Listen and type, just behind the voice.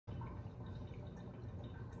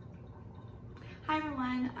Hi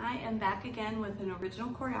everyone, I am back again with an original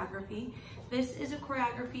choreography. This is a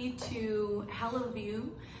choreography to Hell of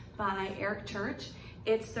You by Eric Church.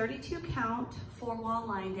 It's 32 count, 4-wall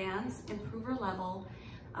line dance, improver level.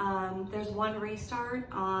 There's one restart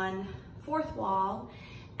on 4th wall.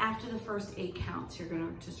 After the first 8 counts, you're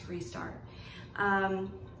gonna just restart.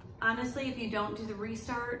 Honestly, if you don't do the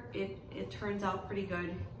restart, it turns out pretty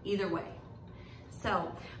good either way.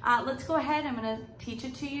 So let's go ahead, I'm gonna teach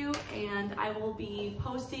it to you, and I will be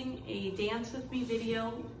posting a dance with me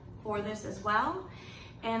video for this as well,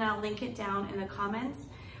 and I'll link it down in the comments.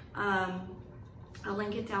 I'll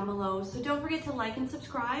link it down below. So don't forget to like and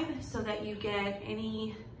subscribe so that you get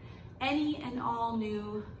any and all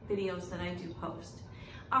new videos that I do post.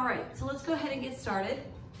 All right, so let's go ahead and get started.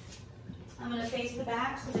 I'm gonna face the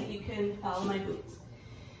back so that you can follow my boots.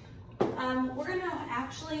 We're gonna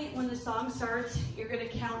actually, when the song starts, you're gonna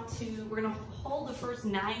count to, we're gonna hold the first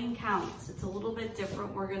 9 counts. It's a little bit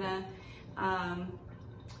different. We're gonna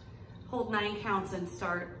hold 9 counts and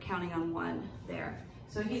start counting on 1 there.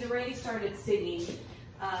 So he's already started singing.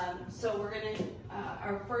 So we're gonna,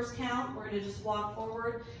 our first count, we're gonna just walk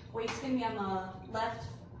forward. Weight's gonna be on the left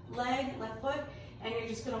leg, left foot, and you're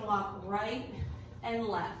just gonna walk right and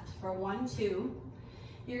left for 1, 2.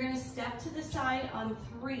 You're gonna step to the side on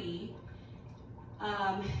 3,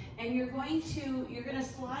 and you're gonna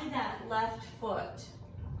slide that left foot,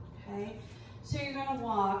 okay? So you're gonna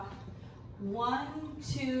walk 1,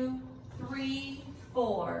 2, 3,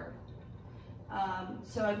 4.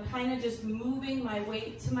 So I'm kind of just moving my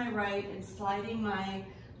weight to my right and sliding my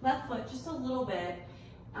left foot just a little bit.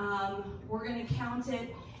 We're gonna count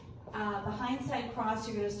it, behind side cross,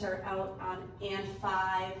 you're gonna start out on and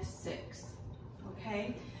 5, 6.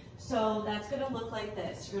 Okay, so that's gonna look like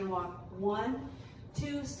this. You're gonna walk 1,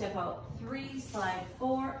 2, step out 3, slide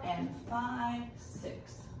 4, and 5,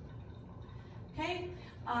 6. Okay,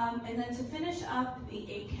 and then to finish up the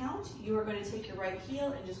 8 count, you are going to take your right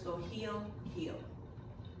heel and just go heel, heel.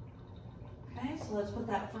 Okay, so let's put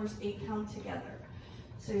that first 8 count together.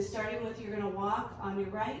 So you're starting with, you're gonna walk on your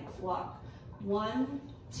right, walk 1,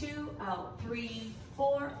 2, out 3,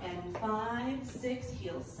 4, and 5, 6,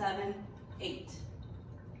 heel 7, 8.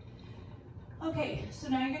 Okay, so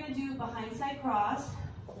now you're gonna do behind side cross,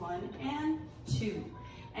 1 and 2.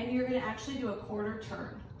 And you're gonna actually do a quarter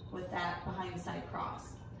turn with that behind side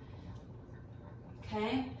cross.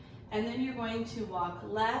 Okay, and then you're going to walk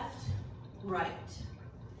left, right.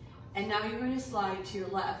 And now you're going to slide to your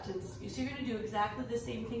left. And so you're gonna do exactly the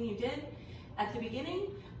same thing you did at the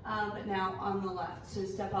beginning, but now on the left. So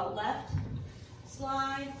step out left,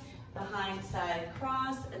 slide, behind side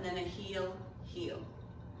cross, and then a heel, heel.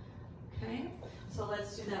 Okay, so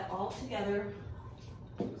let's do that all together.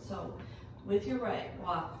 So with your right,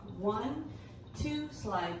 walk 1, 2,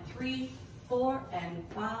 slide 3, 4, and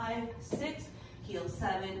 5, 6, heel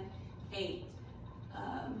 7, 8.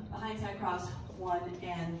 Behind side cross 1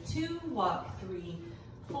 and 2, walk 3,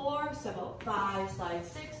 4, step out 5, slide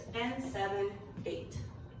 6, and 7, 8.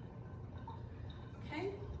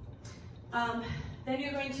 Okay, then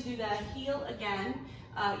you're going to do that heel again.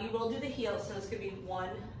 You will do the heel, so it's going to be 1,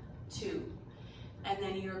 2, and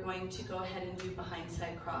then you're going to go ahead and do behind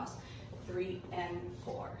side cross 3 and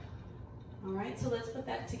 4. All right, so let's put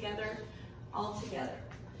that together, all together.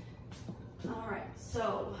 All right,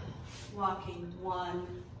 so walking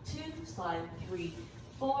 1, 2, slide 3,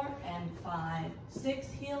 4, and 5, 6,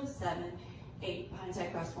 heel 7, 8, behind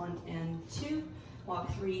side cross 1 and 2,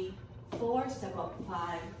 walk 3, 4, step up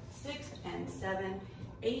 5, 6, and 7,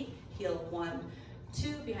 8, heel 1,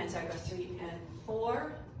 2, behind side cross 3 and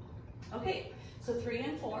 4. Okay, so 3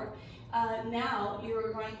 and 4. Now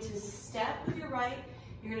you're going to step with your right,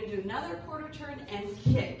 you're going to do another quarter turn and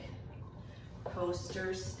kick.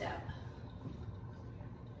 Coaster step.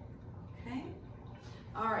 Okay?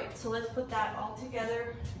 All right, so let's put that all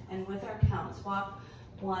together and with our counts. Walk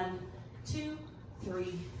 1, 2,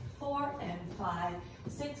 3, 4, and 5,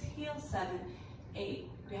 6, heel 7,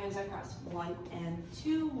 8, behind side cross 1 and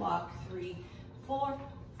 2, walk 3, 4,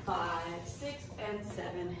 5, 6, and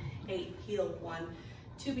 7, 8, heel 1,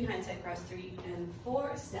 2, behind side cross 3 and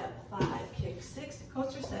 4, step 5, kick 6,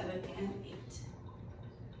 coaster 7, and 8.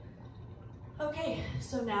 Okay,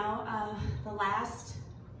 so now the last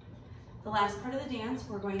part of the dance,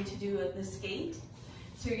 we're going to do the skate.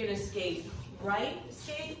 So you're gonna skate, right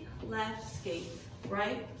skate, left skate,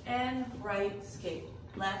 right and right skate,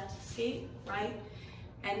 left skate, right.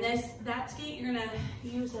 And that skate you're gonna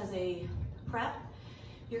use as a prep.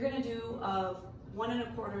 You're gonna do a 1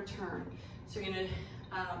 1/4 turn. So you're gonna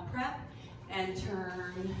prep and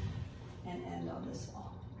turn and end on this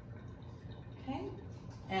wall. Okay?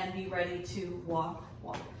 and be ready to walk,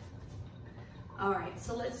 walk. All right,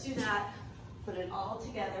 so let's do that. Put it all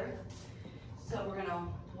together. So we're gonna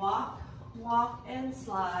walk, walk, and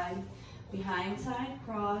slide. Behind side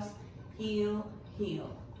cross, heel, heel.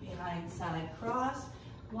 Behind side cross,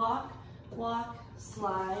 walk, walk,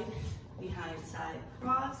 slide. Behind side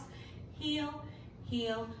cross, heel,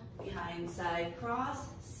 heel. Behind side cross,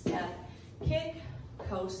 step, kick,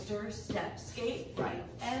 coaster, step, skate, right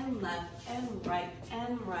and left, and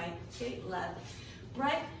right, skate left,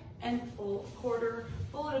 right, and full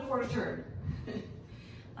and a quarter turn.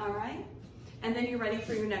 All right, and then you're ready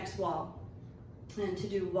for your next wall, and to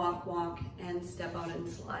do walk, walk, and step out and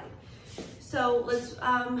slide. So let's,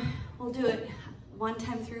 we'll do it 1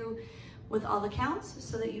 time through with all the counts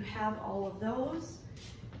so that you have all of those.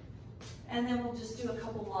 And then we'll just do a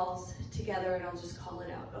couple walls together and I'll just call it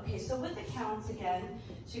out. Okay, so with the counts again,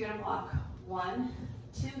 so you're gonna walk 1,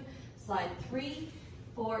 2, slide 3,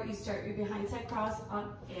 4, you start your behind side cross,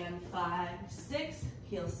 up and 5, 6,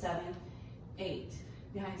 heel 7, 8.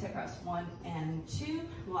 Behind side cross 1 and 2,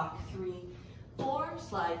 walk 3, 4,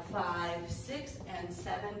 slide 5, 6, and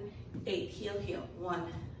 7, 8, heel, heel,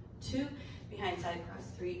 1, 2, behind side cross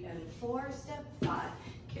 3 and 4, step 5,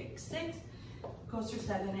 kick 6, coaster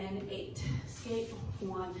 7 and 8, skate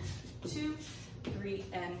 1, 2, 3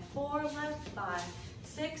 and 4, left 5,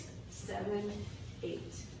 6, 7, 8,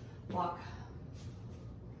 walk.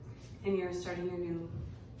 And you're starting your new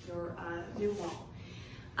wall.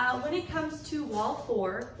 When it comes to wall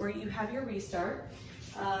 4, where you have your restart,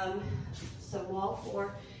 so wall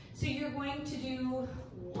 4, so you're going to do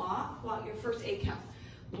walk, walk, your first 8 count.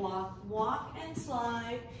 Walk, walk, and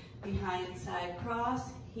slide, behind side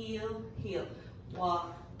cross, heel, heel.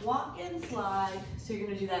 Walk, walk, and slide. So you're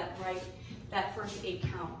gonna do that right, that first 8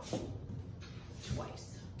 count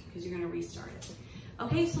twice, because you're gonna restart it.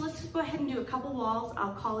 Okay, so let's go ahead and do a couple walls.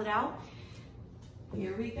 I'll call it out.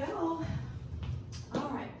 Here we go. All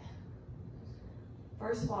right.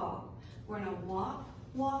 First wall, we're gonna walk,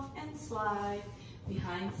 walk, and slide,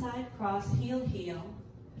 behind side cross, heel, heel.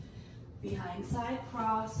 Behind side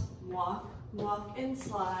cross, walk, walk, and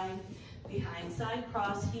slide, behind side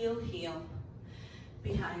cross, heel, heel.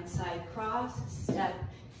 Behind side cross, step,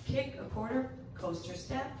 kick, a quarter, coaster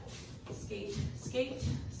step, skate, skate,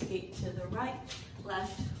 skate to the right,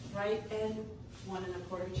 left, right, and 1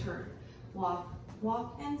 1/4 turn. Walk,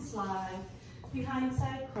 walk, and slide, behind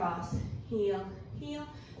side cross, heel, heel,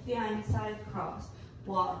 behind side cross.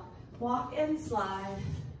 Walk, walk, and slide,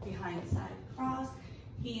 behind side cross,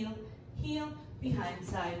 heel, heel, behind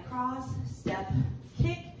side cross, step,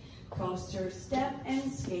 kick, coaster, step,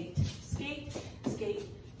 and skate, skate, skate,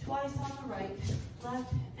 twice on the right,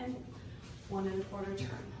 left, and 1 1/4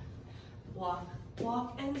 turn. Walk,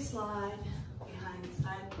 walk, and slide, behind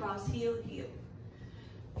side cross, heel, heel.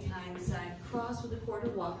 Behind side cross with a quarter,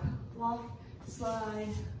 walk, walk,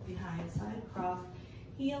 slide, behind side cross,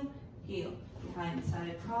 heel, heel. Behind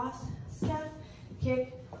side cross, step,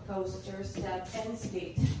 kick, coaster, step, and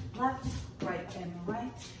skate. Left, right, and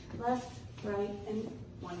right, left, right, and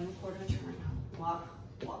 1 1/4 turn. Walk,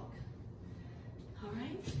 walk. All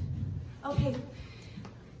right? Okay.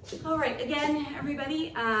 All right, again,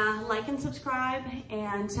 everybody, like and subscribe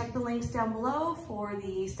and check the links down below for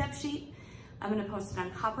the step sheet. I'm gonna post it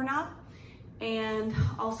on Copper Knot, and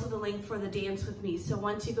also the link for the dance with me. So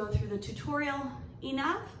once you go through the tutorial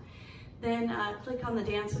enough, then click on the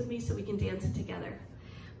dance with me so we can dance it together.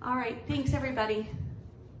 All right, thanks everybody.